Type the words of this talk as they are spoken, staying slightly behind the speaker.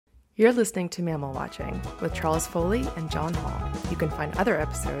You're listening to Mammal Watching with Charles Foley and John Hall. You can find other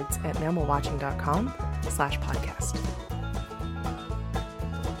episodes at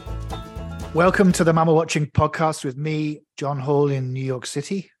mammalwatching.com/podcast. Welcome to the Mammal Watching podcast with me, John Hall in New York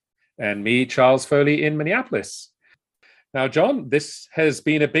City. And me, Charles Foley in Minneapolis. Now, John, this has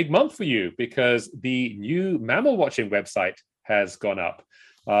been a big month for you because the new Mammal Watching website has gone up.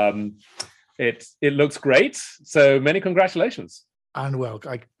 It looks great. So many congratulations. And well,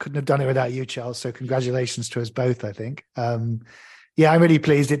 I couldn't have done it without you, Charles. So congratulations to us both, I think. Yeah, I'm really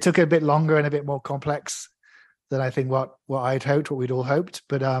pleased. It took a bit longer and a bit more complex than I think what I'd hoped, what we'd all hoped.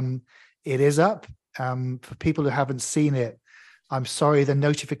 But it is up. For people who haven't seen it, I'm sorry the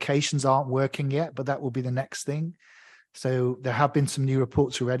notifications aren't working yet, but that will be the next thing. So there have been some new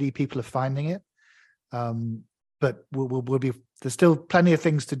reports already. People are finding it. But we'll be, there's still plenty of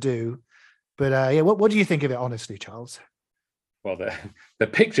things to do. But yeah, what do you think of it, honestly, Charles? Well, the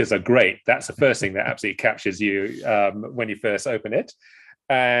pictures are great. That's the first thing that absolutely captures you when you first open it.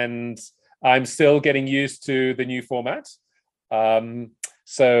 And I'm still getting used to the new format. And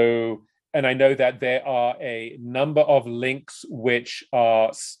I know that there are a number of links which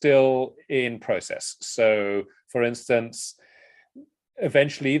are still in process. So, for instance,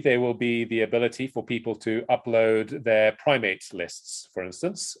 eventually there will be the ability for people to upload their primate lists, for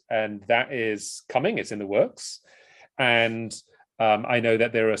instance, and that is coming. It's in the works. And I know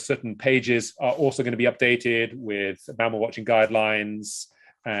that there are certain pages are also going to be updated with mammal watching guidelines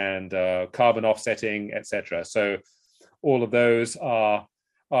and carbon offsetting, etc. So all of those are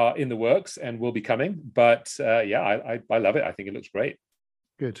in the works and will be coming. But yeah, I love it. I think it looks great.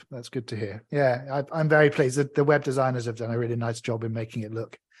 Good. That's good to hear. Yeah, I'm very pleased that the web designers have done a really nice job in making it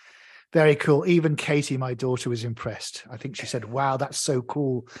look very cool. Even Katie, my daughter, was impressed. I think she said, wow, that's so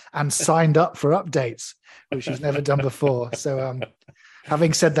cool, and signed up for updates, which she's never done before. So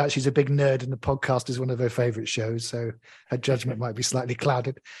having said that, she's a big nerd and the podcast is one of her favorite shows. So her judgment might be slightly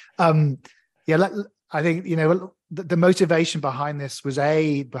clouded. Yeah, I think, you know, the motivation behind this was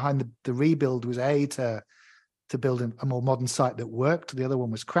behind the rebuild was to build a more modern site that worked. The other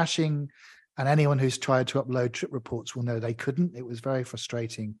one was crashing. And anyone who's tried to upload trip reports will know they couldn't. It was very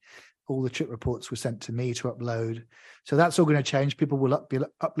frustrating. All the trip reports were sent to me to upload. So that's all going to change. People will be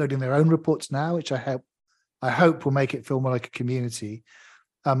uploading their own reports now, which I hope will make it feel more like a community.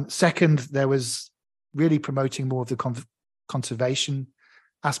 Second, there was really promoting more of the conservation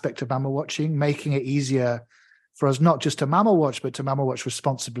aspect of mammal watching, making it easier for us not just to mammal watch, but to mammal watch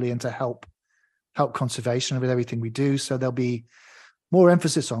responsibly and to help conservation with everything we do. So there'll be more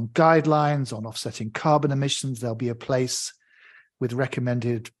emphasis on guidelines, on offsetting carbon emissions. There'll be a place with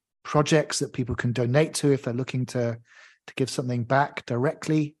recommended projects that people can donate to if they're looking to give something back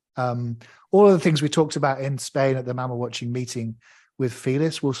directly. All of the things we talked about in Spain at the Mammal Watching meeting with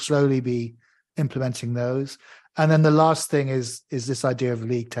Felis, we'll slowly be implementing those. And then the last thing is this idea of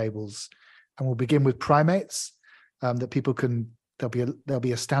league tables. And we'll begin with primates that people can, there'll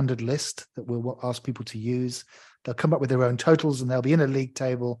be a standard list that we'll ask people to use. They'll come up with their own totals and they'll be in a league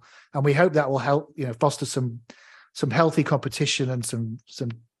table. And we hope that will help, you know, foster some healthy competition and some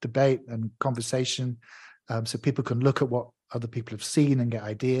debate and conversation, so people can look at what other people have seen and get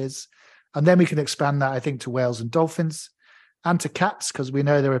ideas. And then we can expand that, I think, to whales and dolphins and to cats, because we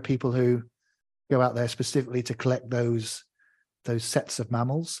know there are people who go out there specifically to collect those sets of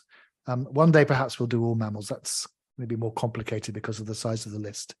mammals. One day, perhaps we'll do all mammals. That's maybe more complicated because of the size of the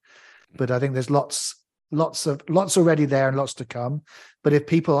list. But I think there's lots already there and lots to come. But if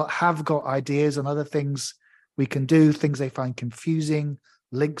people have got ideas on other things we can do, things they find confusing,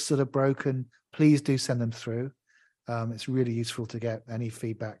 links that are broken, please do send them through. It's really useful to get any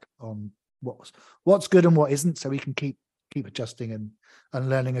feedback on what's good and what isn't, so we can keep adjusting and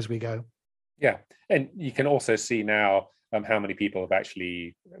learning as we go. Yeah, and you can also see now how many people have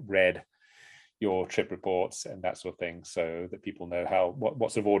actually read your trip reports and that sort of thing, so that people know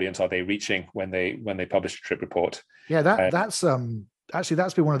what sort of audience are they reaching when they publish a trip report. Yeah, that's actually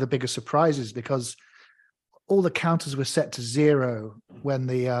that's been one of the biggest surprises, because all the counters were set to 0 when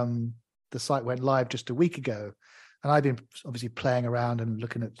the site went live just a week ago. And I've been obviously playing around and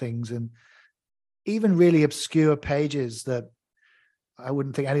looking at things, and even really obscure pages that I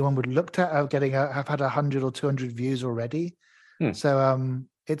wouldn't think anyone would have looked at have had 100 or 200 views already. So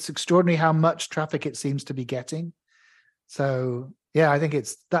it's extraordinary how much traffic it seems to be getting. So yeah, I think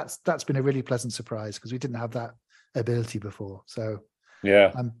that's been a really pleasant surprise, because we didn't have that ability before. So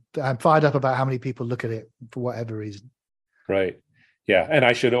yeah, I'm fired up about how many people look at it for whatever reason. Right. Yeah, and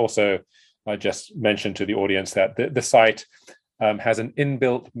I should also just mention to the audience that the site has an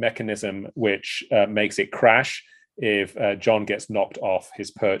inbuilt mechanism which makes it crash if John gets knocked off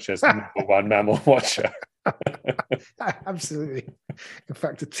his perch as number one mammal watcher. Absolutely. In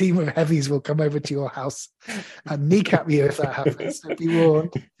fact, a team of heavies will come over to your house and kneecap you if that happens. So be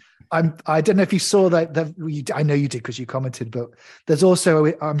warned. I don't know if you saw that. I know you did because you commented, but there's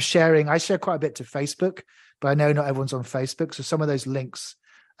also I share quite a bit to Facebook, but I know not everyone's on Facebook, so some of those links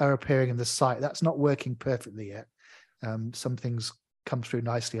are appearing in the site. That's not working perfectly yet. Some things come through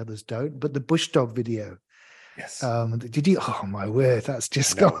nicely, others don't. But the bush dog video, yes. Did you? Oh my word, that's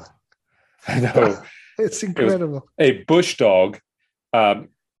just gone. I know. It's incredible. A bush dog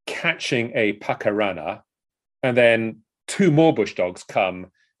catching a pacarana, and then two more bush dogs come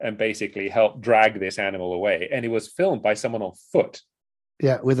and basically help drag this animal away. And it was filmed by someone on foot.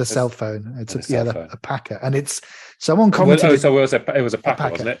 Yeah, with a cell phone. It's a packer, and it's someone Well, commented. so it was a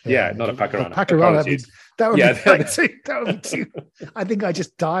packer, wasn't it? Yeah, not a pacarana. Pacarana. That would be too. I think I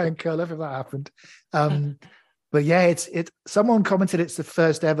just die and curl up if that happened. But yeah, it's someone commented it's the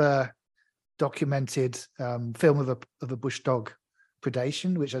first ever documented film of a bush dog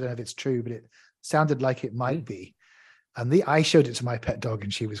predation, which I don't know if it's true, but it sounded like it might be. And I showed it to my pet dog,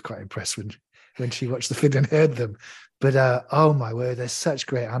 and she was quite impressed when she watched the video and heard them. But oh my word, they're such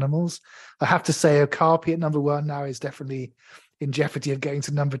great animals. I have to say, Okapi at number 1 now is definitely in jeopardy of getting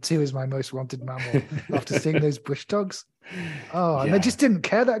to number 2 as my most wanted mammal after seeing those bush dogs. Oh, and they just didn't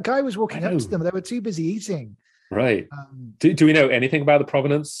care. That guy was walking up to them. They were too busy eating. Right. Do we know anything about the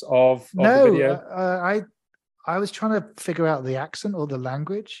provenance of the video? I was trying to figure out the accent or the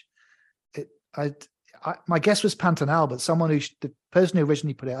language. My guess was Pantanal, but the person who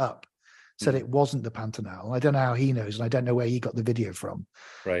originally put it up said it wasn't the Pantanal. I don't know how he knows, and I don't know where he got the video from.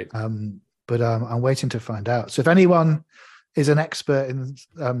 Right. But I'm waiting to find out. So if anyone is an expert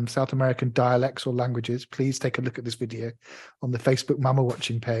in South American dialects or languages, please take a look at this video on the Facebook Mammal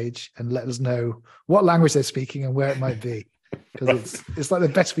Watching page and let us know what language they're speaking and where it might be. Because it's like the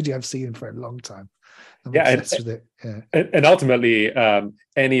best video I've seen for a long time. I'm obsessed with it. Yeah. And ultimately,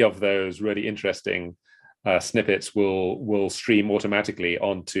 any of those really interesting snippets will stream automatically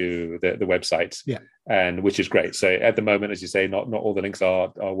onto the website, and which is great. So at the moment, as you say, not all the links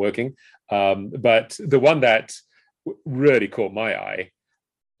are working, but the one that really caught my eye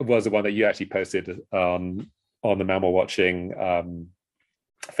was the one that you actually posted on the Mammal Watching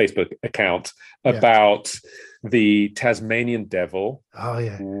Facebook account about the Tasmanian devil,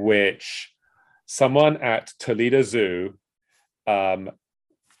 which someone at Toledo Zoo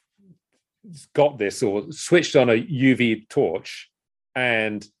got this or switched on a UV torch,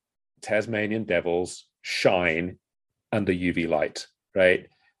 and Tasmanian devils shine under UV light, right?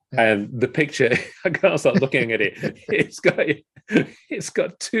 And the picture, I can't stop looking at it. It's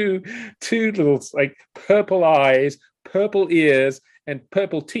got two little like purple eyes, purple ears, and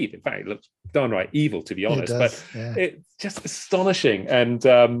purple teeth. In fact, it looks downright evil, to be honest. It's just astonishing.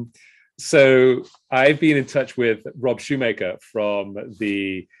 And so I've been in touch with Rob Shoemaker from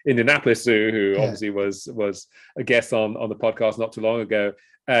the Indianapolis Zoo, who obviously was a guest on the podcast not too long ago,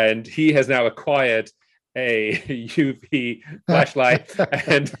 and he has now acquired a UV flashlight,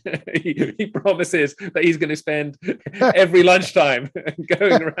 and he promises that he's going to spend every lunchtime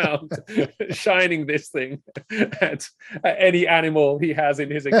going around shining this thing at any animal he has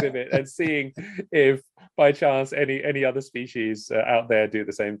in his exhibit and seeing if by chance any other species out there do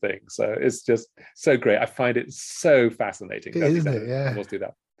the same thing. So it's just so great. I find it so fascinating. Isn't it? Yeah. We'll do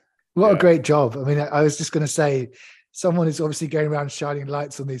that. What a great job. I mean, I was just going to say, someone is obviously going around shining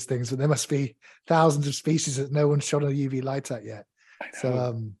lights on these things, but there must be thousands of species that no one's shone a UV light at yet.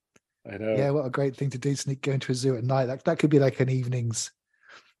 I know. Yeah, what a great thing to do, go into a zoo at night. That could be like an evening's.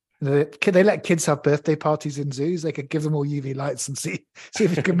 They let kids have birthday parties in zoos. They could give them all UV lights and see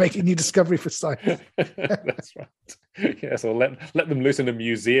if it can make a new discovery for science. That's right. Yes, or let them loose in a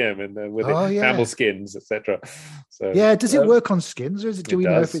museum and with camel skins, etc. So does it work on skins, or do we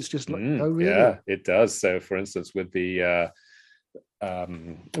know if it's just like? Oh, really? Yeah, it does. So, for instance, with the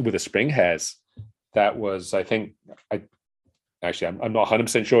spring hares, that was, I think, I'm not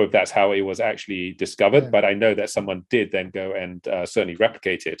 100% sure if that's how it was actually discovered, but I know that someone did then go and certainly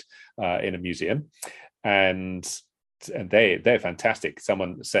replicate it in a museum, and they're fantastic.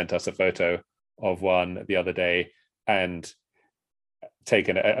 Someone sent us a photo of one the other day and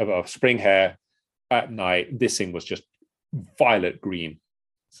taken a spring hare at night. This thing was just violet green.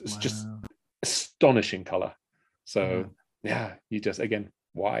 It's just astonishing color. So you just, again,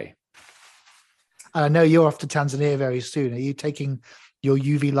 why? And I know you're off to Tanzania very soon. Are you taking your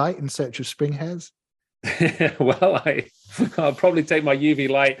UV light in search of spring hares? Well, I'll probably take my UV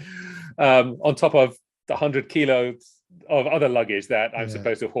light on top of the 100 kilo of other luggage that I'm Yeah.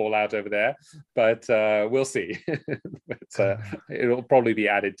 supposed to haul out over there, but we'll see. But it'll probably be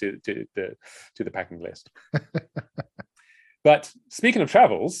added to the packing list. But speaking of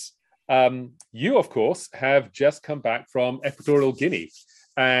travels, you of course have just come back from Equatorial Guinea,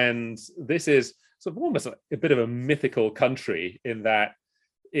 and this is sort of almost a bit of a mythical country in that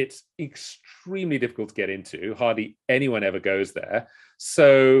it's extremely difficult to get into. Hardly anyone ever goes there.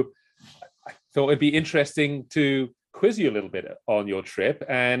 So I thought it'd be interesting to quiz you a little bit on your trip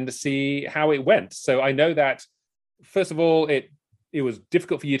and see how it went. So I know that, first of all, it was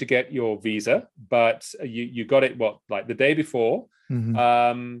difficult for you to get your visa, but you got it, like the day before.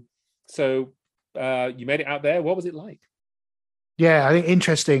 Mm-hmm. So you made it out there. What was it like? Yeah, I think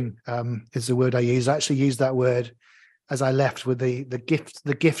interesting is the word I use. I actually used that word as I left with the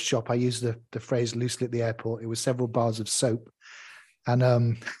gift shop. I used the phrase loosely at the airport. It was several bars of soap, and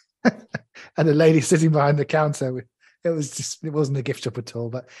and a lady sitting behind the counter. It wasn't a gift shop at all.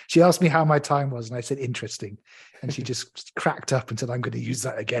 But she asked me how my time was, and I said interesting, and she just cracked up and said, "I'm going to use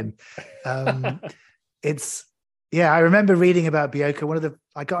that again." I remember reading about Bioko.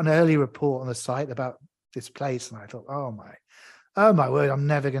 I got an early report on the site about this place, and I thought, oh my word, I'm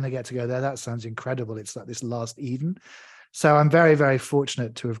never going to get to go there. That sounds incredible. It's like this last Eden. So I'm very, very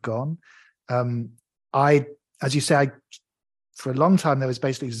fortunate to have gone. As you say, for a long time, there was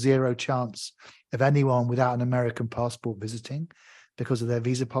basically zero chance of anyone without an American passport visiting because of their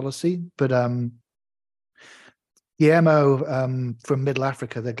visa policy. But Guillermo from Middle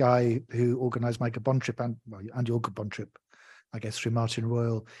Africa, the guy who organized my Gabon trip and your Gabon trip, I guess, through Martin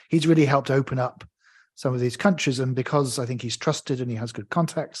Royal, he's really helped open up some of these countries. And because I think he's trusted and he has good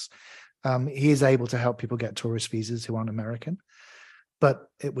contacts, he is able to help people get tourist visas who aren't American. But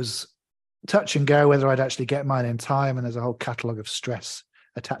it was touch and go whether I'd actually get mine in time. And there's a whole catalogue of stress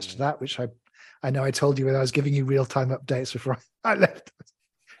attached to that, which I know I told you when I was giving you real-time updates before I left.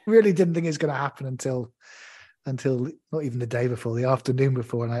 Really didn't think it was going to happen until not even the day before, the afternoon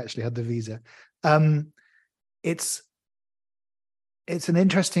before, and I actually had the visa. It's an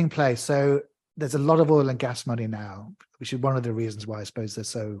interesting place. So there's a lot of oil and gas money now, which is one of the reasons why I suppose they're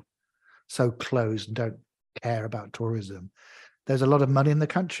so closed and don't care about tourism. There's a lot of money in the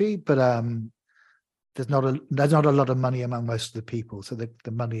country, but there's not a lot of money among most of the people. So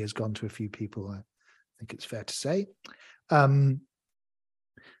the money has gone to a few people. I think it's fair to say. There's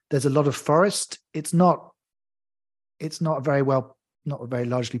a lot of forest. It's not a very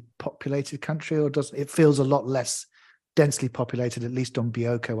largely populated country, it feels a lot less densely populated, at least on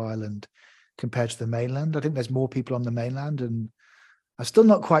Bioko Island, compared to the mainland. I think there's more people on the mainland, and I'm still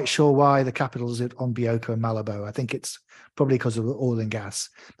not quite sure why the capital is on Bioko and Malabo. I think it's probably because of oil and gas.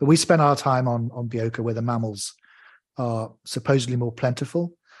 But we spent our time on Bioko, where the mammals are supposedly more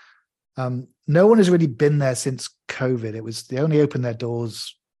plentiful. No one has really been there since COVID. They only opened their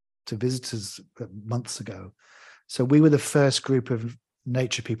doors to visitors months ago. So we were the first group of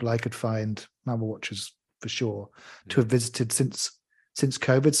nature people I could find, mammal watchers for sure, to have visited since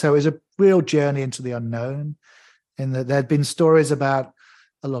COVID. So it was a real journey into the unknown, in that there had been stories about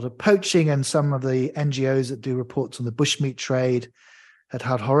a lot of poaching, and some of the NGOs that do reports on the bushmeat trade had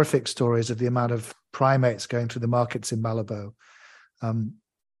horrific stories of the amount of primates going through the markets in Malabo.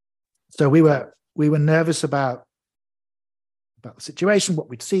 So we were nervous about the situation, what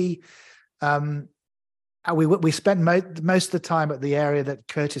we'd see. We spent most of the time at the area that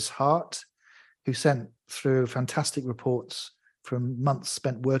Curtis Hart, who sent through fantastic reports from months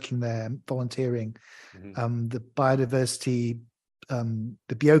spent working there, volunteering, the biodiversity,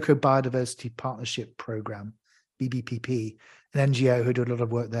 the Bioko Biodiversity Partnership Program, BBPP, an NGO who did a lot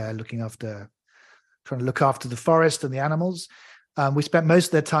of work there, trying to look after the forest and the animals. We spent most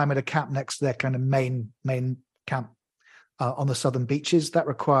of their time at a camp next to their kind of main camp on the southern beaches. That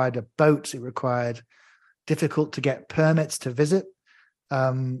required a boat. It required difficult to get permits to visit.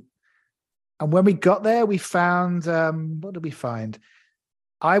 And when we got there, we found, what did we find?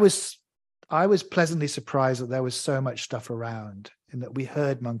 I was pleasantly surprised that there was so much stuff around, in that we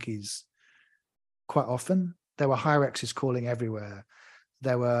heard monkeys quite often. There were Hyraxes calling everywhere.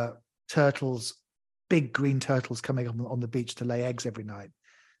 There were turtles, big green turtles coming up on the beach to lay eggs every night,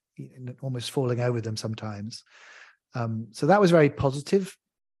 almost falling over them sometimes. So that was very positive.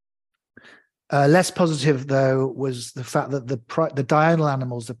 Less positive, though, was the fact that the diurnal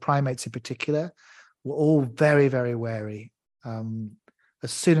animals, the primates in particular, were all very, very wary.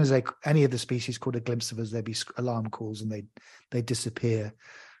 As soon as any of the species caught a glimpse of us, there'd be alarm calls and they'd disappear.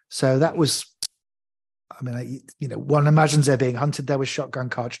 So that was, one imagines they're being hunted there with shotgun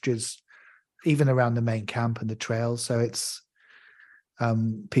cartridges, even around the main camp and the trails. So it's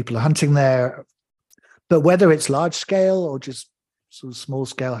people are hunting there. But whether it's large scale or just sort of small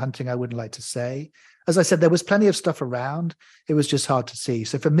scale hunting, I wouldn't like to say. As I said, there was plenty of stuff around. It was just hard to see.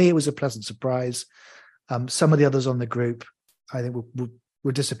 So for me, it was a pleasant surprise. Some of the others on the group, I think,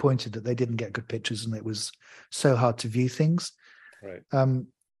 were disappointed that they didn't get good pictures and it was so hard to view things. Right.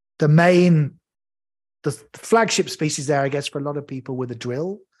 The flagship species there, I guess, for a lot of people were the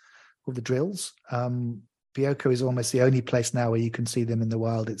drills. Bioko is almost the only place now where you can see them in the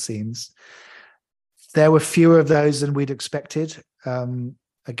wild, it seems. There were fewer of those than we'd expected.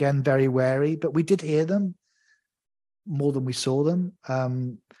 Again, very wary, but we did hear them more than we saw them.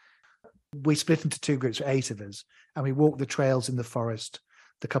 We split into two groups, 8 of us, and we walked the trails in the forest,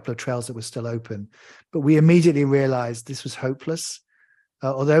 the couple of trails that were still open. But we immediately realized this was hopeless.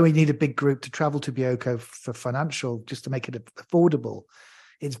 Although we need a big group to travel to Bioko for financial, just to make it affordable,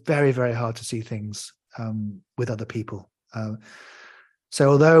 it's very, very hard to see things with other people. So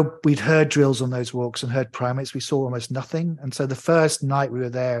although we'd heard drills on those walks and heard primates, we saw almost nothing. And so the first night we were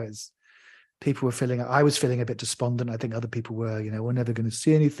there, I was feeling a bit despondent. I think other people were, we're never going to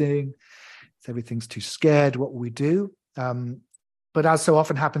see anything. Everything's too scared. What will we do? But as so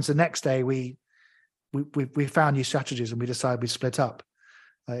often happens, the next day we found new strategies and we decided we'd split up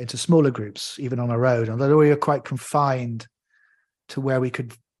into smaller groups, even on our own. Although we were quite confined to where we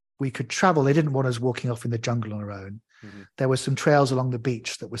could travel, they didn't want us walking off in the jungle on our own. Mm-hmm. There were some trails along the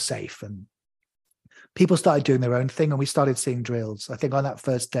beach that were safe, and people started doing their own thing, and we started seeing drills. I think on that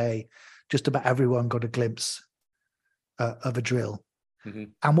first day, just about everyone got a glimpse of a drill. Mm-hmm.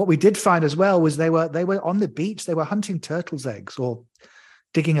 And what we did find as well was they were on the beach. They were hunting turtles' eggs or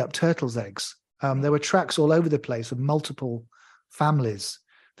digging up turtles' eggs. There were tracks all over the place of multiple families.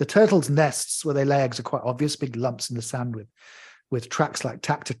 The turtles' nests where they lay eggs are quite obvious, big lumps in the sand with tracks like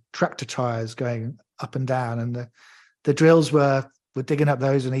tractor tires going up and down. And the drills were digging up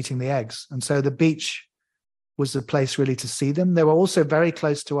those and eating the eggs. And so the beach was the place really to see them. They were also very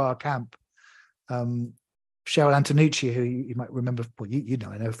close to our camp. Cheryl Antonucci, who you might remember, well,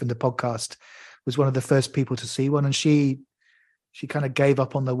 I know from the podcast, was one of the first people to see one. And she kind of gave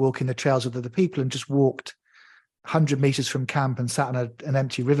up on the walking the trails with other people and just walked 100 meters from camp and sat on an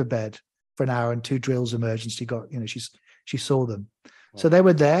empty riverbed for an hour, and 2 drills emerged and she got, she saw them. Wow. So they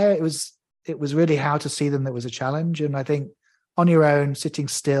were there. It was really how to see them that was a challenge. And I think on your own, sitting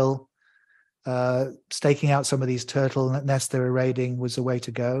still, staking out some of these turtle nests they were raiding was the way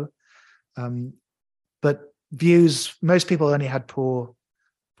to go. But views, most people only had poor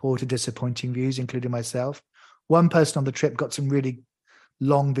to disappointing views, including myself. One person on the trip got some really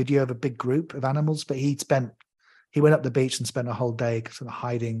long video of a big group of animals, but he went up the beach and spent a whole day sort of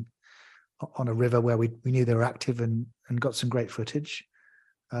hiding on a river where we knew they were active and got some great footage.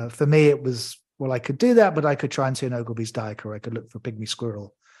 For me, it was, well, I could do that, but I could try and see an Ogilvy's dyke, or I could look for pygmy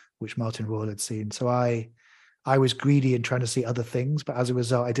squirrel, which Martin Royal had seen. So I was greedy in trying to see other things, but as a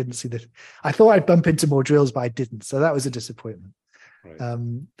result, I didn't see I thought I'd bump into more drills, but I didn't. So that was a disappointment. Right.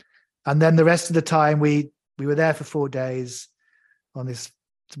 And then the rest of the time, we were there for 4 days on this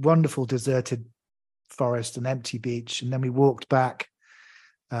wonderful deserted forest and empty beach. And then we walked back,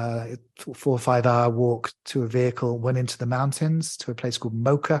 4 or 5 hour walk to a vehicle, went into the mountains to a place called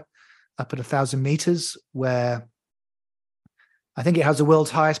Mocha up at 1,000 meters, where I think it has the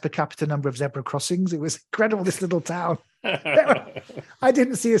world's highest per capita number of zebra crossings. It was incredible, this little town. I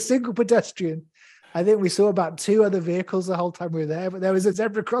didn't see a single pedestrian. I think we saw about 2 other vehicles the whole time we were there, but there was a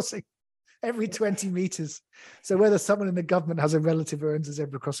zebra crossing every 20 meters. So whether someone in the government has a relative who owns a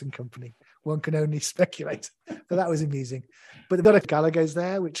zebra crossing company, one can only speculate. But that was amusing. But they've got a Galagos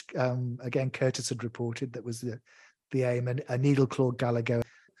there, which again, Curtis had reported that was the aim, and a needle-clawed Galago.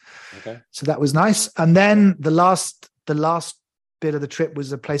 Okay. So that was nice. And then the last bit of the trip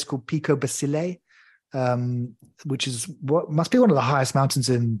was a place called Pico Basile, which is what must be one of the highest mountains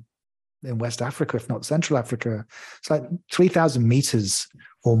in West Africa, if not Central Africa. It's like 3,000 meters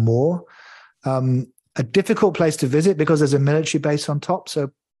or more. A difficult place to visit because there's a military base on top.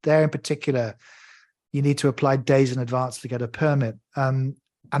 So there in particular, you need to apply days in advance to get a permit. And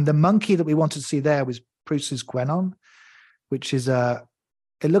the monkey that we wanted to see there was Preuss's Guenon, which is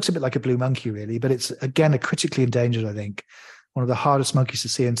it looks a bit like a blue monkey really, but it's again a critically endangered, I think, one of the hardest monkeys to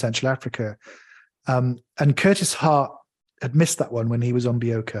see in Central Africa. And Curtis Hart had missed that one when he was on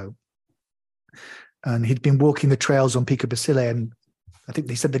Bioko. And he'd been walking the trails on Pico Basile, and I think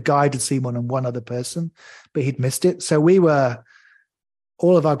they said the guide had seen one and one other person, but he'd missed it. So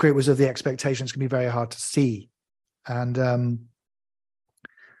all of our group was of the expectation it's going to be very hard to see. And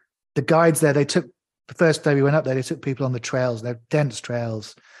the guides there, the first day we went up there, they took people on the trails. They're dense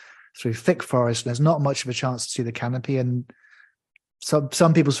trails through thick forest, and there's not much of a chance to see the canopy. And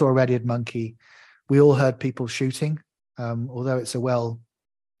some people saw a red-eared monkey. We all heard people shooting, although it's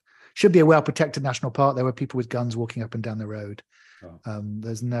should be a well-protected national park. There were people with guns walking up and down the road. Oh.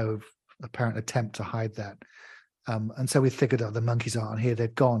 There's no apparent attempt to hide that. And so we figured, the monkeys aren't here,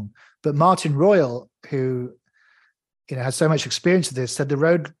 they've gone. But Martin Royal, who has so much experience with this, said the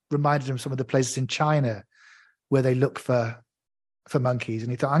road reminded him of some of the places in China where they look for monkeys.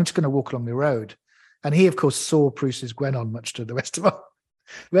 And he thought, I'm just going to walk along the road. And he, of course, saw Preuss's Gwenon, much to the rest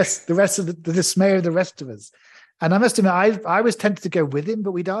of the dismay of the rest of us. And I must admit, I was tempted to go with him,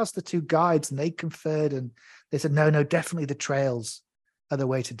 but we'd asked the two guides and they conferred and they said, no, definitely the trails are the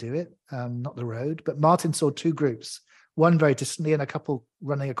way to do it, not the road. But Martin saw two groups, one very distantly and a couple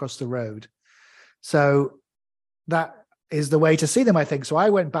running across the road. So that is the way to see them, I think. So I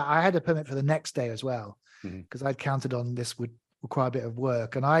went back. I had a permit for the next day as well, because I'd counted on this would require a bit of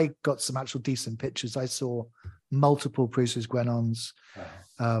work. And I got some actual decent pictures. I saw multiple Preuss's Gwenons,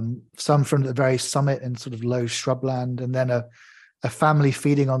 some from the very summit in sort of low shrubland, and then a family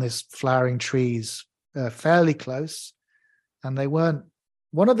feeding on these flowering trees fairly close. And they weren't,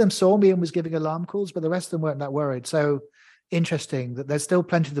 one of them saw me and was giving alarm calls, but the rest of them weren't that worried. So interesting that there's still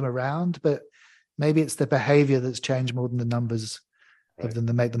plenty of them around, but maybe it's the behavior that's changed more than the numbers of them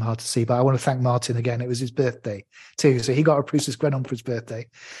that make them hard to see. But I want to thank Martin again. It was his birthday too. So he got a Preuss's Gwenon for his birthday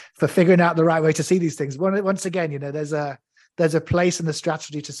for figuring out the right way to see these things. Once again, there's a place in the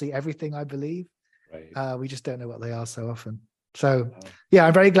strategy to see everything, I believe. Right. We just don't know what they are so often. So yeah,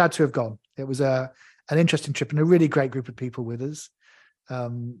 I'm very glad to have gone. It was an interesting trip and a really great group of people with us.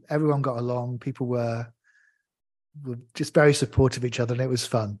 Everyone got along. People were just very supportive of each other, and it was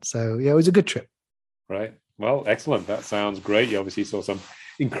fun. So yeah, it was a good trip. Right. Well, excellent. That sounds great. You obviously saw some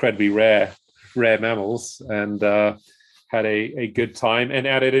incredibly rare mammals and had a good time and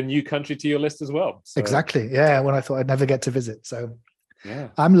added a new country to your list as well. So, exactly. Yeah. When I thought I'd never get to visit. So yeah,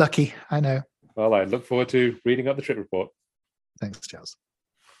 I'm lucky. I know. Well, I look forward to reading up the trip report. Thanks, Charles.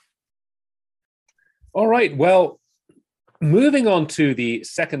 All right. Well, moving on to the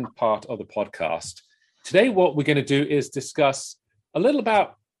second part of the podcast. Today, what we're going to do is discuss a little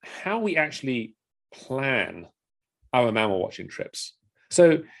about how we actually plan our mammal watching trips.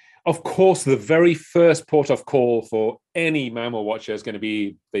 So, of course, the very first port of call for any mammal watcher is going to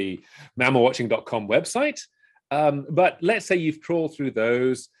be the mammalwatching.com website. But let's say you've trawled through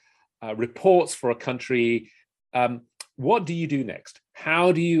those reports for a country. What do you do next?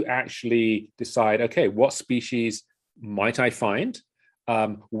 How do you actually decide, okay, what species might I find?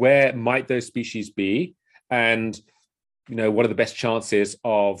 Where might those species be? And, what are the best chances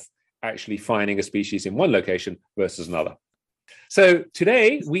of actually finding a species in one location versus another? So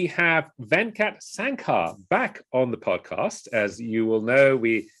today we have Venkat Sankar back on the podcast. As you will know,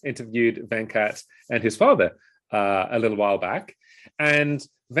 we interviewed Venkat and his father a little while back. And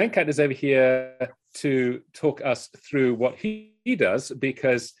Venkat is over here to talk us through what he does,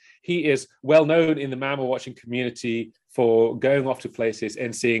 because he is well known in the mammal watching community for going off to places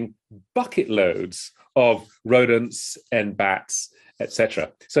and seeing bucket loads of rodents and bats,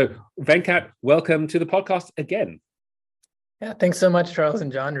 etc. So Venkat, welcome to the podcast again. Yeah, thanks so much, Charles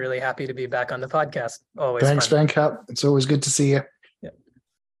and John. Really happy to be back on the podcast. Always Thanks, fun. Venkat. It's always good to see you. Yeah.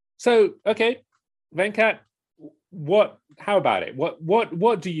 So, okay, Venkat, how about it?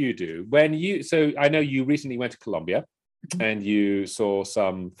 What do you do when so I know you recently went to Colombia and you saw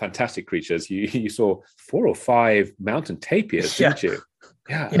some fantastic creatures. You saw 4 or 5 mountain tapirs, didn't you?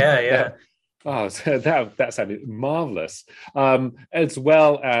 Yeah. Oh, so that sounded marvelous. As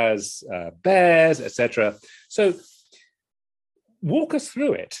well as bears, etc. So walk us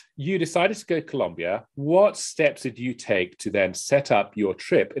through it. You decided to go to Colombia. What steps did you take to then set up your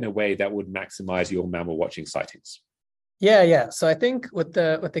trip in a way that would maximize your mammal watching sightings? Yeah. So I think with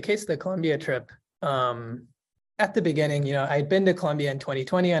the case of the Colombia trip, at the beginning, I'd been to Colombia in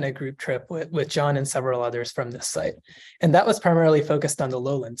 2020 on a group trip with John and several others from this site. And that was primarily focused on the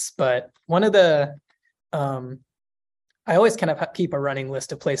lowlands. But one of the, I always kind of keep a running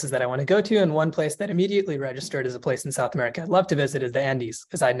list of places that I want to go to. And one place that immediately registered as a place in South America I'd love to visit is the Andes,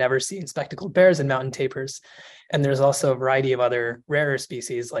 because I'd never seen spectacled bears and mountain tapirs. And there's also a variety of other rarer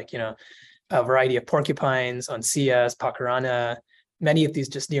species, like, a variety of porcupines, oncillas, pacarana, many of these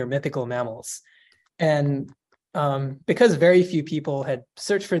just near mythical mammals. And because very few people had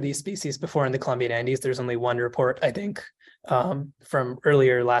searched for these species before in the Colombian Andes, there's only one report, I think, from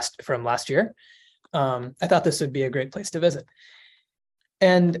last year. I thought this would be a great place to visit.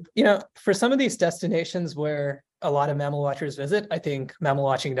 And, for some of these destinations where a lot of mammal watchers visit, I think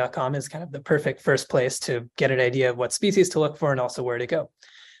mammalwatching.com is kind of the perfect first place to get an idea of what species to look for and also where to go.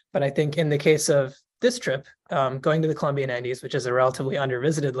 But I think in the case of this trip, going to the Colombian Andes, which is a relatively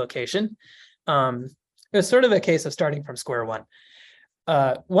undervisited location, It was sort of a case of starting from square one.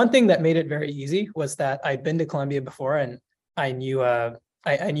 One thing that made it very easy was that I'd been to Columbia before, and I knew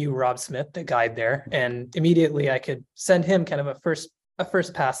I knew Rob Smith, the guide there, and immediately I could send him kind of a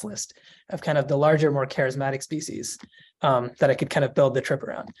first pass list of kind of the larger, more charismatic species that I could kind of build the trip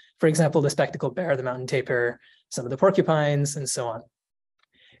around. For example, the spectacled bear, the mountain tapir, some of the porcupines, and so on.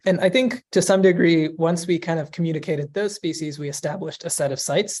 And I think to some degree, once we kind of communicated those species, we established a set of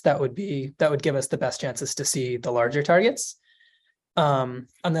sites that would give us the best chances to see the larger targets. And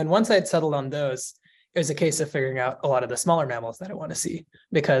then once I'd settled on those, it was a case of figuring out a lot of the smaller mammals that I want to see,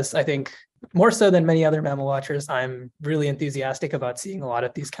 because I think more so than many other mammal watchers, I'm really enthusiastic about seeing a lot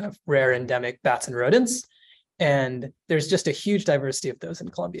of these kind of rare endemic bats and rodents. And there's just a huge diversity of those in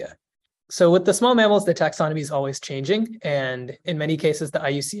Colombia. So with the small mammals, the taxonomy is always changing. And in many cases, the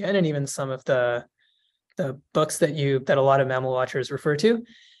IUCN and even some of the books that a lot of mammal watchers refer to,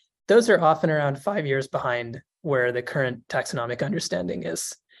 those are often around 5 years behind where the current taxonomic understanding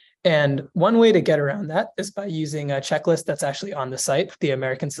is. And one way to get around that is by using a checklist that's actually on the site, the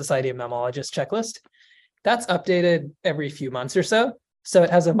American Society of Mammalogists checklist. That's updated every few months or so. So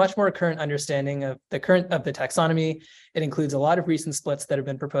it has a much more current understanding of the taxonomy. It includes a lot of recent splits that have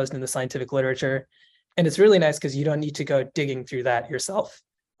been proposed in the scientific literature. And it's really nice because you don't need to go digging through that yourself.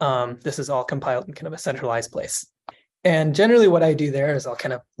 This is all compiled in kind of a centralized place. And generally what I do there is I'll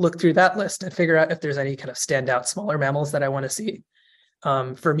kind of look through that list and figure out if there's any kind of standout smaller mammals that I want to see.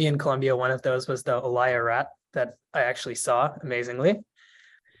 For me in Colombia, one of those was the Olaya rat that I actually saw, amazingly.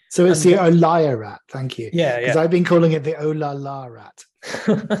 So it's the Olaya rat, thank you. Yeah, because I've been calling it the Olala rat.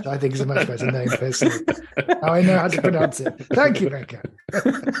 I think it's a much better name personally. Now I know how to pronounce it. Thank you, Venkat.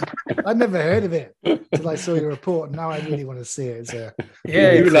 I'd never heard of it until I saw your report, and now I really want to see it. It's a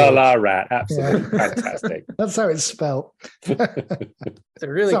Olala rat, absolutely fantastic. That's how it's spelled. It's a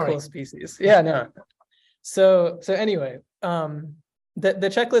really cool species. Yeah, no. So anyway, the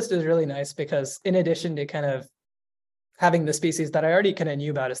checklist is really nice because in addition to kind of having the species that I already kind of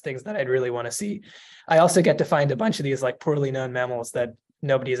knew about as things that I'd really want to see, I also get to find a bunch of these like poorly known mammals that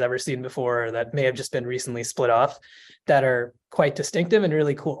nobody's ever seen before, or that may have just been recently split off, that are quite distinctive and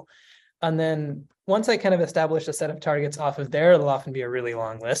really cool. And then once I kind of establish a set of targets off of there, it'll often be a really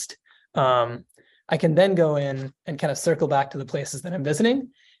long list. I can then go in and kind of circle back to the places that I'm visiting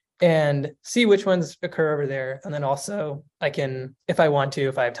and see which ones occur over there. And then also I can, if I want to,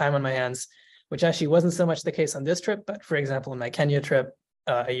 if I have time on my hands, which actually wasn't so much the case on this trip, but for example, in my Kenya trip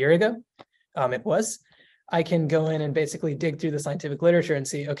a year ago, it was, I can go in and basically dig through the scientific literature and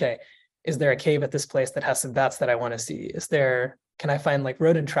see, okay, is there a cave at this place that has some bats that I want to see? Can I find like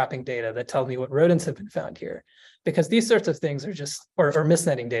rodent trapping data that tell me what rodents have been found here? Because these sorts of things are just, or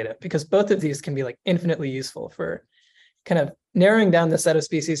misnetting data, because both of these can be like infinitely useful for kind of narrowing down the set of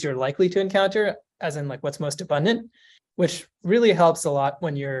species you're likely to encounter, as in like what's most abundant, which really helps a lot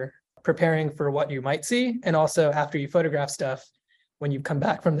when you're preparing for what you might see, and also after you photograph stuff, when you come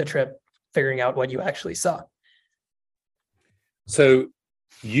back from the trip, figuring out what you actually saw. So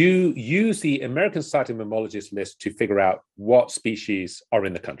you use the American Society of Mammalogists list to figure out what species are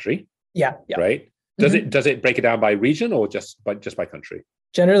in the country. Yeah. Right? Does it break it down by region or just by country?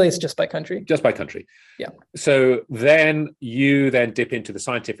 Generally, it's just by country. Just by country. Yeah. So then you dip into the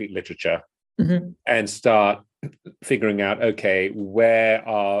scientific literature and start figuring out, okay, where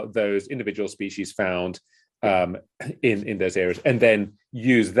are those individual species found in those areas, and then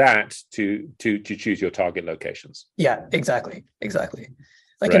use that to choose your target locations. Yeah, exactly.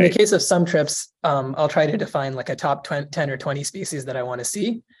 Like in the case of some trips, I'll try to define like a top 10 or 20 species that I want to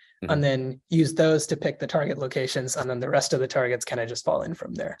see, and then use those to pick the target locations, and then the rest of the targets kind of just fall in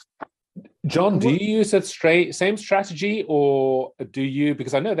from there. John, do you use that same strategy, or do you,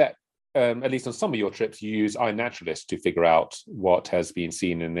 because I know that at least on some of your trips, you use iNaturalist to figure out what has been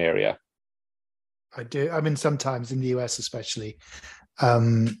seen in an area? I do. I mean, sometimes in the US especially.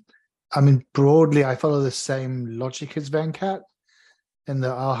 Broadly, I follow the same logic as Venkat, in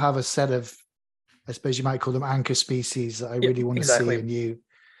that I'll have a set of, I suppose you might call them anchor species that I really want to see. And you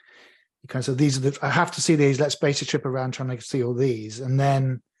kind of say, I have to see these, let's base a trip around trying to see all these. And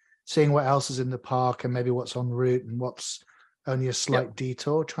then seeing what else is in the park and maybe what's en route and what's only a slight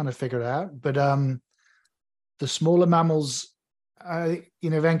detour, trying to figure it out. But the smaller mammals,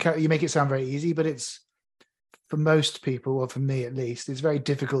 Venkat, you make it sound very easy, but it's, for most people, or for me at least, it's very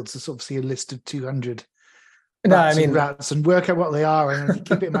difficult to sort of see a list of 200 rats and work out what they are and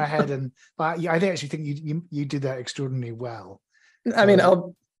keep it in my head. And I actually think you did that extraordinarily well. I mean,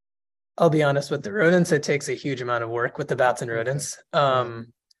 I'll be honest, with the rodents, it takes a huge amount of work with the bats and rodents.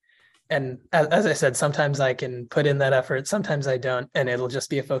 and as I said, sometimes I can put in that effort, sometimes I don't, and it'll just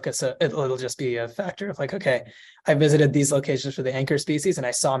be a focus. It'll just be a factor of like, okay, I visited these locations for the anchor species, and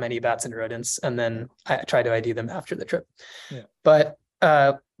I saw many bats and rodents, and then I try to ID them after the trip. Yeah. But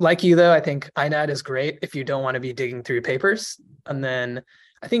like you though, I think INAD is great if you don't want to be digging through papers, and then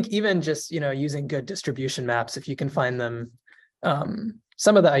I think even just using good distribution maps, if you can find them.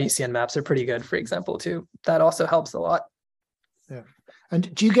 Some of the IUCN maps are pretty good, for example, too. That also helps a lot. Yeah.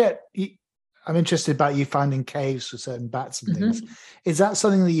 And do you get, I'm interested about you finding caves for certain bats and things. Is that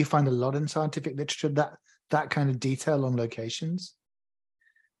something that you find a lot in scientific literature, that kind of detail on locations?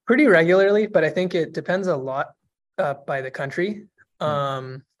 Pretty regularly, but I think it depends a lot by the country.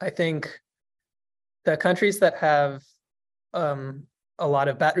 I think the countries that have a lot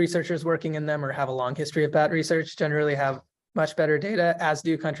of bat researchers working in them or have a long history of bat research generally have much better data, as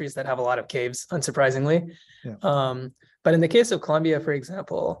do countries that have a lot of caves, unsurprisingly. Yeah. But in the case of Colombia, for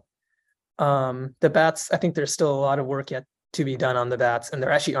example, the bats, I think there's still a lot of work yet to be done on the bats, and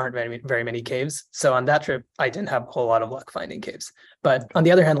there actually aren't very many caves. So on that trip, I didn't have a whole lot of luck finding caves. But on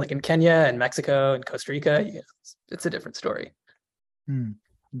the other hand, like in Kenya and Mexico and Costa Rica, it's a different story.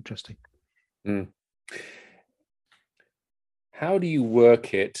 Interesting. How do you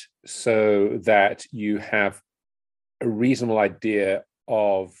work it so that you have a reasonable idea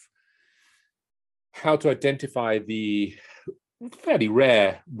of how to identify the fairly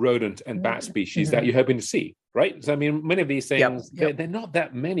rare rodent and bat species that you're hoping to see, right? So, I mean, many of these things, they're not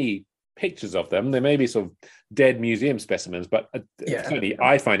that many pictures of them. There may be sort of dead museum specimens, but certainly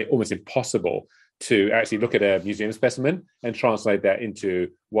I find it almost impossible to actually look at a museum specimen and translate that into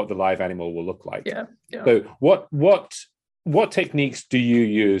what the live animal will look like. So what techniques do you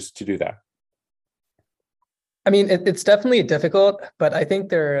use to do that? I mean, it's definitely difficult, but I think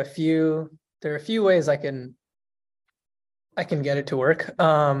there are a few ways I can get it to work.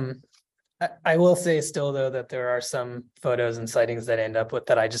 I will say still though that there are some photos and sightings that I end up with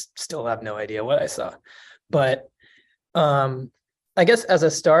that I just still have no idea what I saw. But I guess as a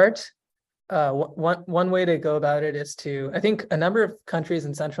start, one way to go about it is to, I think a number of countries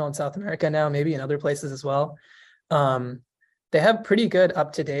in Central and South America now, maybe in other places as well, they have pretty good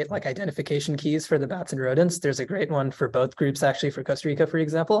up-to-date like identification keys for the bats and rodents. There's a great one for both groups, actually, for Costa Rica, for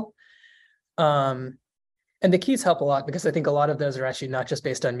example. And the keys help a lot because I think a lot of those are actually not just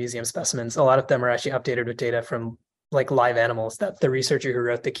based on museum specimens. A lot of them are actually updated with data from like live animals that the researcher who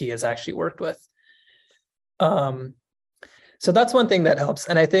wrote the key has actually worked with. So that's one thing that helps.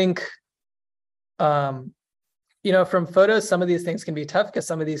 And I think, from photos, some of these things can be tough because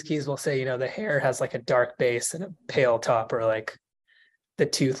some of these keys will say, the hair has like a dark base and a pale top, or like the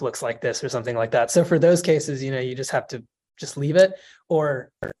tooth looks like this or something like that. So for those cases, you just have to just leave it.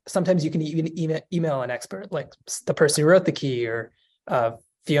 Or sometimes you can even email an expert, like the person who wrote the key, or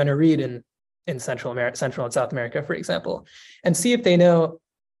Fiona Reed in Central and South America, for example, and see if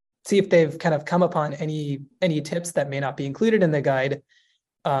they've kind of come upon any tips that may not be included in the guide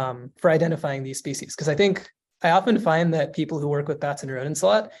for identifying these species. Because I often find that people who work with bats and rodents a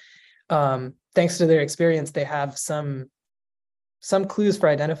lot, thanks to their experience, they have some clues for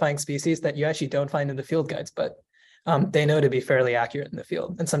identifying species that you actually don't find in the field guides, but they know to be fairly accurate in the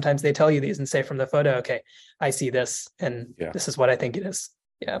field. And sometimes they tell you these and say from the photo, okay, I see this, and this is what I think it is.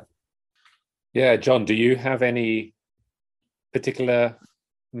 Yeah, John, do you have any particular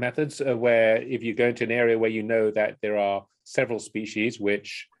methods where if you go into an area where you know that there are several species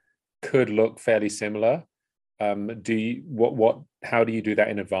which could look fairly similar, how do you do that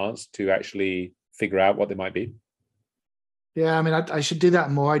in advance to actually figure out what they might be? Yeah, I mean, I should do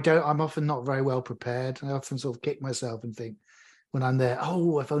that more. I'm often not very well prepared. I often sort of kick myself and think when I'm there,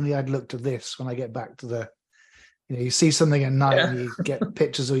 oh, if only I'd looked at this when I get back to you see something at night and you get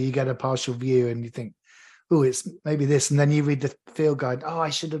pictures or you get a partial view and you think, oh, it's maybe this. And then you read the field guide. Oh, I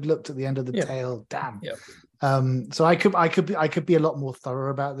should have looked at the end of the tail. Damn. So I could be a lot more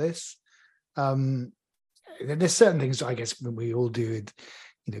thorough about this. There's certain things I guess we all do,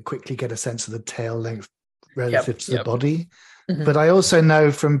 quickly get a sense of the tail length relative to the body. But I also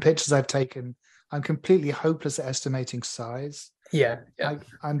know from pictures I've taken, I'm completely hopeless at estimating size.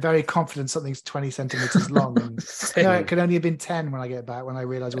 I'm very confident something's 20 centimeters long. And it could only have been 10 when I get back, when I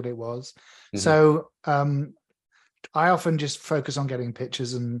realize what it was. So I often just focus on getting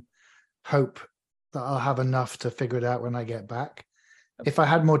pictures and hope that I'll have enough to figure it out when I get back. If I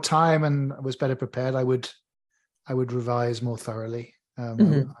had more time and was better prepared, I would revise more thoroughly.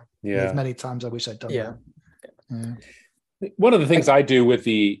 There's many times I wish I'd done that. One of the things I do with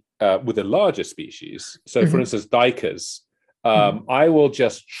the larger species, so for instance, duikers, I will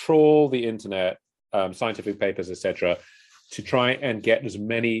just trawl the internet, scientific papers, etc., to try and get as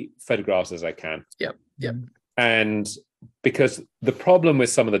many photographs as I can. Yep. And because the problem with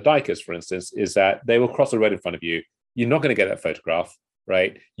some of the dikers, for instance, is that they will cross the road in front of you. You're not going to get that photograph,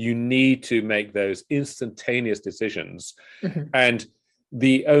 right? You need to make those instantaneous decisions. And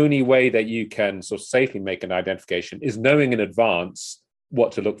the only way that you can sort of safely make an identification is knowing in advance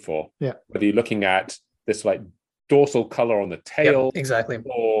what to look for. Yeah. Whether you're looking at this like dorsal color on the tail, exactly,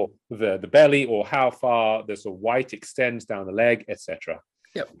 or the belly, or how far the sort of white extends down the leg, etc.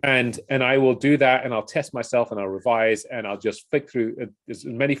 And I will do that, and I'll test myself, and I'll revise, and I'll just flick through as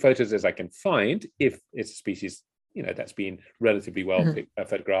many photos as I can find if it's a species, you know, that's been relatively well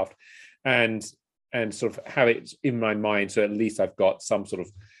photographed, and sort of have it in my mind, so at least I've got some sort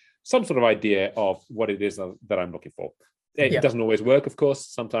of idea of what it is that I'm looking for. It doesn't always work, of course.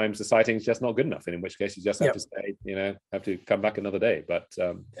 Sometimes the sighting is just not good enough, and in which case you just have to stay, you know, have to come back another day. But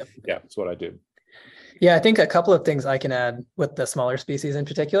yeah, that's what I do. Yeah, I think a couple of things I can add with the smaller species in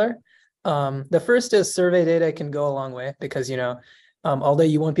particular. The first is survey data can go a long way because, you know, although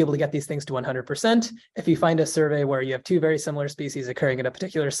you won't be able to get these things to 100%, if you find a survey where you have two very similar species occurring at a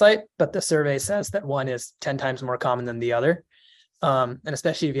particular site, but the survey says that one is 10 times more common than the other, and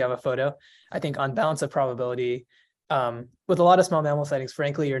especially if you have a photo, I think on balance of probability, with a lot of small mammal sightings,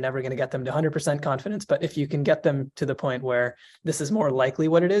 frankly, you're never going to get them to 100% confidence. But if you can get them to the point where this is more likely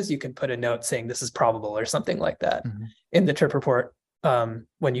what it is, you can put a note saying this is probable or something like that in the trip report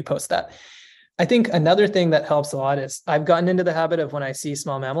when you post that. I think another thing that helps a lot is I've gotten into the habit of when I see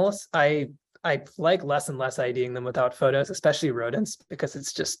small mammals, I like less and less IDing them without photos, especially rodents, because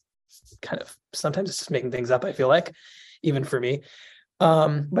it's just kind of, sometimes it's just making things up, I feel like, even for me.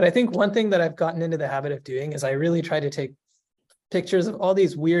 But I think one thing that I've gotten into the habit of doing is I really try to take pictures of all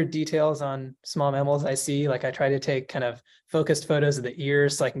these weird details on small mammals I see. Like I try to take kind of focused photos of the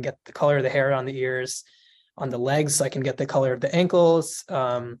ears so I can get the color of the hair on the ears, on the legs so I can get the color of the ankles,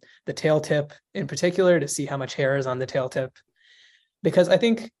 the tail tip in particular to see how much hair is on the tail tip. Because I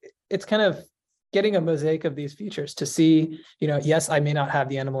think it's kind of getting a mosaic of these features to see, you know, yes, I may not have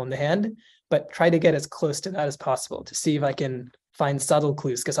the animal in the hand, but try to get as close to that as possible to see if I can find subtle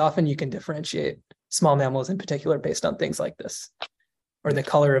clues, because often you can differentiate small mammals in particular based on things like this, or the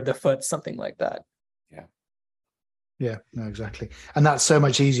color of the foot, something like that. Yeah, no, exactly. And that's so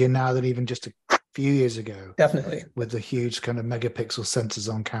much easier now than even just a few years ago. Definitely. With the huge kind of megapixel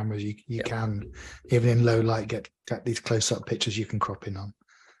sensors on cameras, you can, even in low light, get these close-up pictures you can crop in on.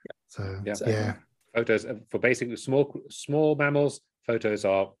 So exactly. Photos for basically small mammals, photos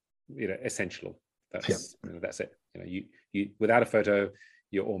are, you know, essential. That's you know, that's it. You know, you without a photo,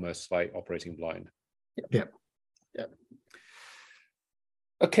 you're almost like operating blind. Yeah.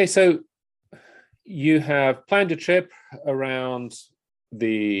 Okay, so you have planned a trip around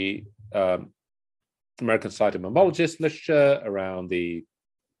the American Society of Mammalogists literature, around the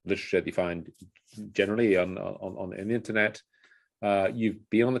literature that you find generally on the internet. You've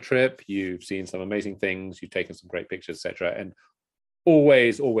been on the trip, you've seen some amazing things, you've taken some great pictures, etc. And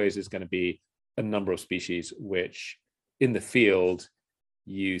always is going to be a number of species which in the field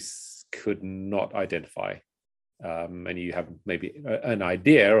you could not identify, and you have maybe an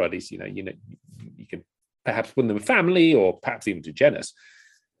idea, or at least you can perhaps put them in family, or perhaps even to genus.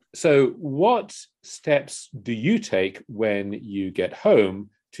 So what steps do you take when you get home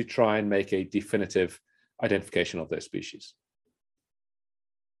to try and make a definitive identification of those species?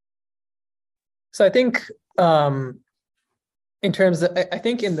 So I think in terms of, I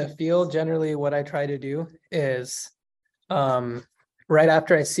think in the field, generally what I try to do is right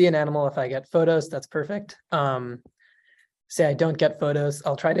after I see an animal, if I get photos, that's perfect. Say I don't get photos,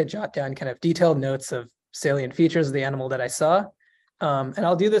 I'll try to jot down kind of detailed notes of salient features of the animal that I saw. And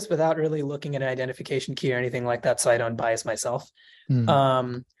I'll do this without really looking at an identification key or anything like that, so I don't bias myself.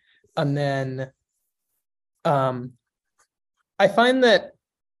 And then I find that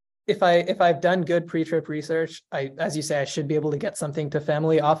if I've done good pre-trip research, as you say, I should be able to get something to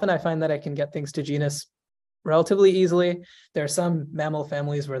family. Often I find that I can get things to genus relatively easily. There are some mammal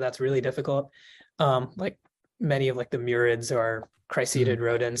families where that's really difficult, like many of like the murids or chrysetid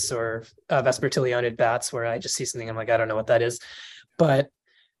rodents or vespertilionid bats, where I just see something, I'm like, I don't know what that is. But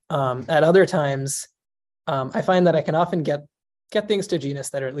at other times, I find that I can often get things to genus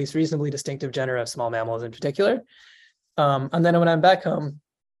that are at least reasonably distinctive genera of small mammals in particular. And then when I'm back home,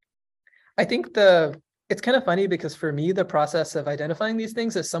 I think it's kind of funny because for me, the process of identifying these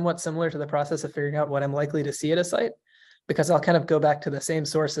things is somewhat similar to the process of figuring out what I'm likely to see at a site, because I'll kind of go back to the same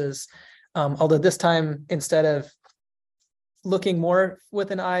sources. Although this time, instead of looking more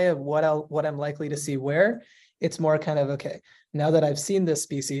with an eye of what I'm likely to see where, it's more kind of, okay, now that I've seen this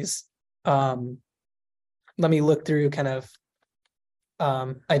species, let me look through kind of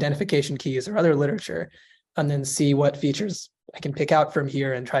identification keys or other literature, and then see what features I can pick out from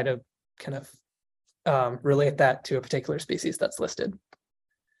here and try to kind of relate that to a particular species that's listed.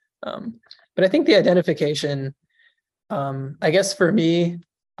 But I think the identification, I guess for me,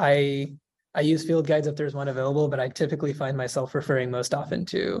 I use field guides if there's one available, but I typically find myself referring most often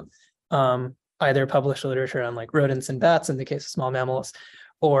to either published literature on like rodents and bats in the case of small mammals,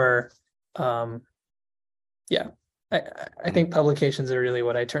 or I think publications are really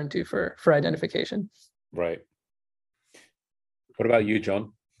what I turn to for identification. Right. What about you,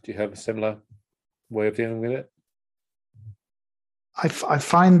 John? Do you have a similar way of dealing with it? I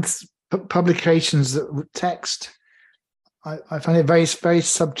find publications that text, I find it very, very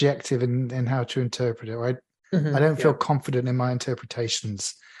subjective in how to interpret it. Right? I don't feel confident in my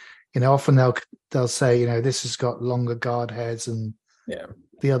interpretations. Often they'll say, this has got longer guard hairs and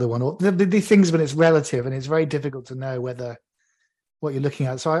the other one, or the things when it's relative, and it's very difficult to know whether what you're looking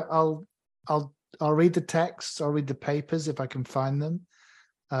at. So I'll read the text, I'll read the papers if I can find them,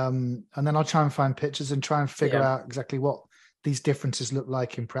 and then I'll try and find pictures and try and figure out exactly what these differences look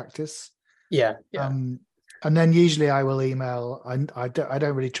like in practice. And then usually I will email. I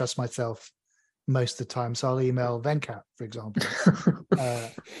don't really trust myself most of the time, so I'll email Venkat, for example,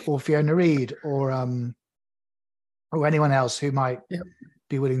 or Fiona Reed, or anyone else who might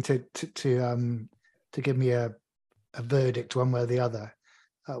be willing to give me a verdict one way or the other.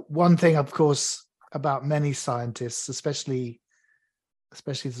 One thing, of course, about many scientists, especially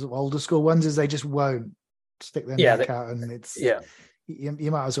the older school ones, is they just won't stick their neck out, and it's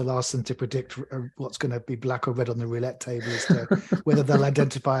you might as well ask them to predict what's going to be black or red on the roulette table as to whether they'll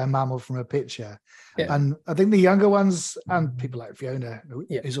identify a mammal from a picture. And I think the younger ones, and people like Fiona,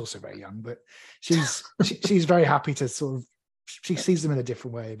 who's also very young, but she's very happy to she sees them in a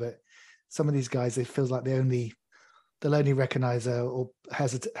different way. But some of these guys, it feels like they'll only recognize or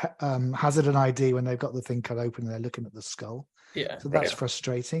hazard an ID when they've got the thing cut open and they're looking at the skull. So that's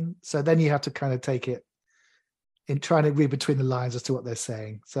frustrating. So then you have to kind of take it in trying to read between the lines as to what they're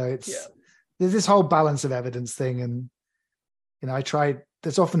saying. So there's this whole balance of evidence thing, and I try.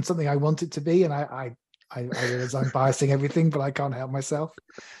 There's often something I want it to be, and I realize I'm biasing everything, but I can't help myself.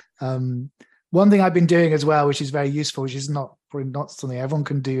 One thing I've been doing as well, which is very useful, which is probably not something everyone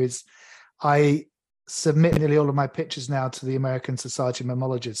can do, is I submit nearly all of my pictures now to the American Society of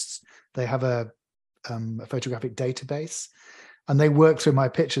Mammalogists. They have a photographic database, and they work through my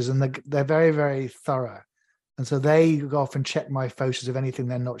pictures, and they're very, very thorough. And so they go off and check my photos of anything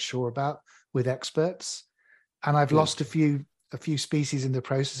they're not sure about with experts. And I've lost a few species in the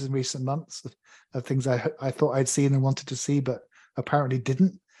process in recent months of things I thought I'd seen and wanted to see, but apparently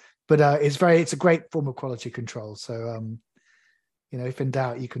didn't. But it's a great form of quality control. So if in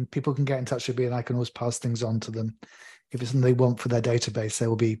doubt, people can get in touch with me, and I can always pass things on to them. If it's something they want for their database, they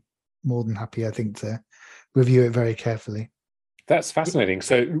will be more than happy, I think, to review it very carefully. That's fascinating.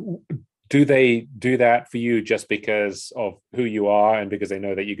 So do they do that for you just because of who you are and because they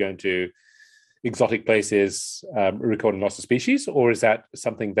know that you're going to exotic places recording lots of species, or is that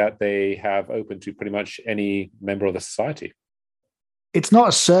something that they have open to pretty much any member of the society? It's not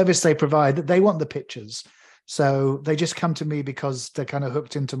a service they provide. They want the pictures. So they just come to me because they're kind of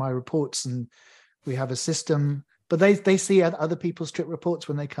hooked into my reports, and we have a system. But they see other people's trip reports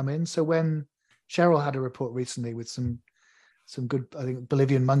when they come in. So when Cheryl had a report recently with some good, I think,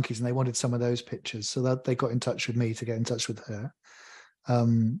 Bolivian monkeys, and they wanted some of those pictures, so that they got in touch with me to get in touch with her.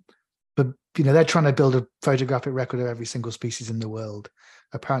 But they're trying to build a photographic record of every single species in the world.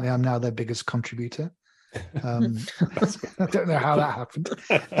 Apparently, I'm now their biggest contributor. I don't know how that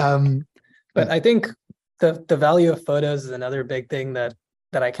happened. But I think the value of photos is another big thing that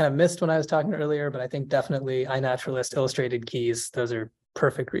I kind of missed when I was talking earlier. But I think definitely iNaturalist illustrated keys, those are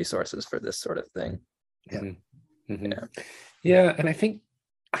perfect resources for this sort of thing. Yeah, and I think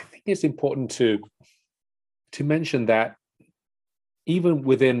it's important to mention that even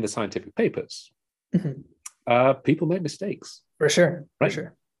within the scientific papers, people make mistakes. For sure, right? For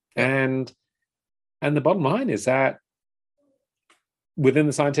sure. And the bottom line is that within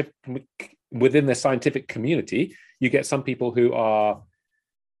the scientific community, you get some people who are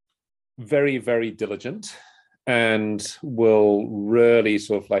very, very diligent and will really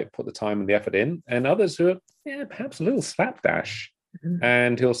sort of like put the time and the effort in, and others who are perhaps a little slapdash,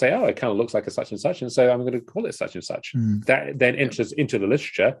 and he'll say, oh, it kind of looks like a such and such, and so I'm going to call it such and such. That then enters into the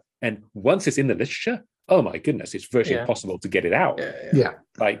literature, and once it's in the literature, oh my goodness, it's virtually impossible to get it out.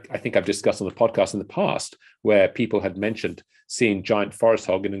 Like I think I've discussed on the podcast in the past where people had mentioned seeing giant forest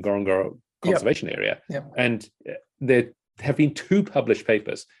hog in the Ngorongoro conservation area, and there have been 2 published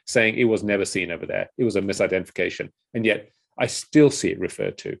papers saying it was never seen over there. It was a misidentification, and yet I still see it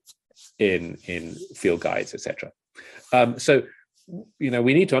referred to in field guides, etc. So, we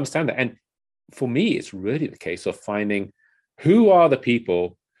need to understand that. And for me, it's really the case of finding who are the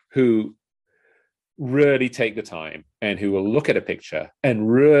people who really take the time and who will look at a picture and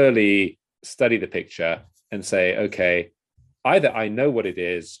really study the picture and say, okay, either I know what it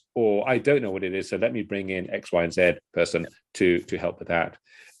is or I don't know what it is, so let me bring in X, Y, and Z person to help with that.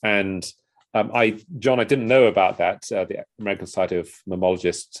 And John, I didn't know about that, the American Society of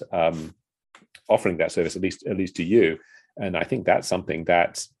Mammalogists offering that service, at least to you. And I think that's something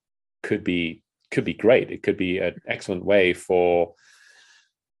that could be great. It could be an excellent way for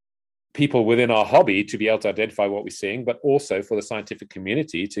people within our hobby to be able to identify what we're seeing, but also for the scientific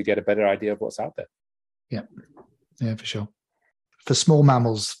community to get a better idea of what's out there. Yeah, for sure. For small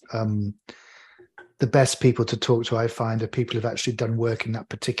mammals, the best people to talk to, I find, are people who've actually done work in that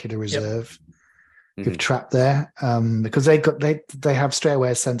particular reserve, who've trapped there, because they have straight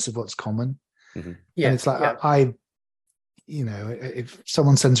away a sense of what's common. And it's like if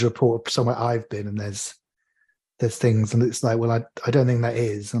someone sends a report of somewhere I've been and there's things, and it's like, well, I don't think that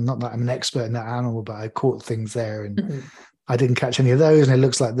is. I'm not that I'm an expert in that animal, but I caught things there, and I didn't catch any of those, and it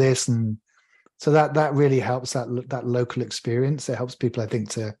looks like this, and so that really helps that local experience. It helps people, I think,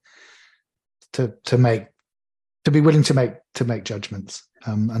 to be willing to make judgments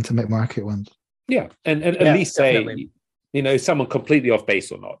and to make more accurate ones. Yeah, and at least definitely. Say, someone completely off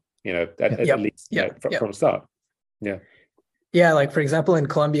base or not. At least from the start. Yeah, like for example, in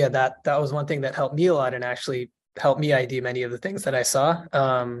Colombia, that was one thing that helped me a lot and actually helped me ID many of the things that I saw.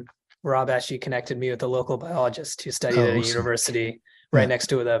 Rob actually connected me with a local biologist who studied at a university right next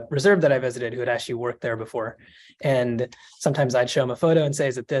to the reserve that I visited, who had actually worked there before. And sometimes I'd show him a photo and say,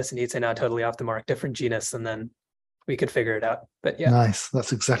 is it this? And he'd say, no, totally off the mark, different genus. And then we could figure it out. But yeah. Nice.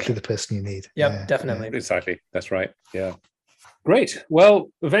 That's exactly the person you need. Yep, definitely. Yeah. Exactly. That's right. Yeah. Great. Well,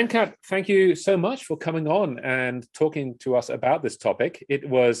 Venkat, thank you so much for coming on and talking to us about this topic. It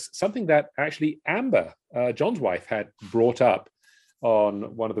was something that actually Amber, John's wife, had brought up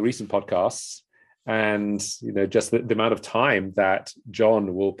on one of the recent podcasts. And, just the amount of time that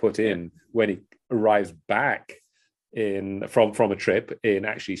John will put in when he arrives back from a trip in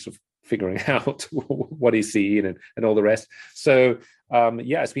actually sort of figuring out what he's seeing and all the rest. So,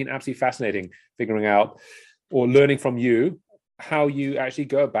 it's been absolutely fascinating figuring out or learning from you how you actually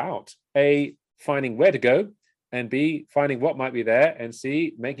go about A, finding where to go, and B, finding what might be there, and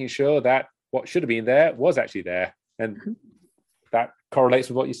C, making sure that what should have been there was actually there. And that correlates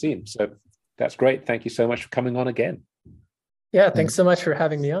with what you've seen. So that's great. Thank you so much for coming on again. Yeah, thanks so much for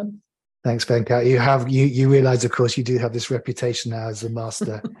having me on. Thanks, Venkat. You realize, of course, you do have this reputation now as the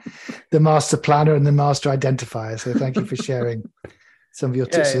master planner and the master identifier. So thank you for sharing some of your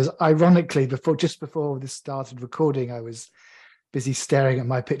tips. Yeah. Ironically, just before this started recording, I was busy staring at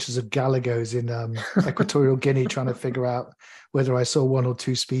my pictures of galagos in Equatorial Guinea, trying to figure out whether I saw one or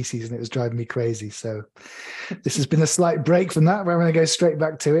two species, and it was driving me crazy. So this has been a slight break from that, where I'm going to go straight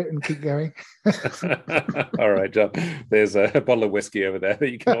back to it and keep going. All right, John. There's a bottle of whiskey over there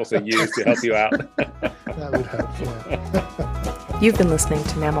that you can also use to help you out. That would help, yeah. You've been listening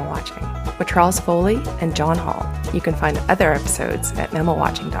to Mammal Watching with Charles Foley and John Hall. You can find other episodes at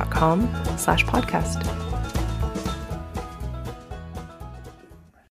mammalwatching.com/podcast.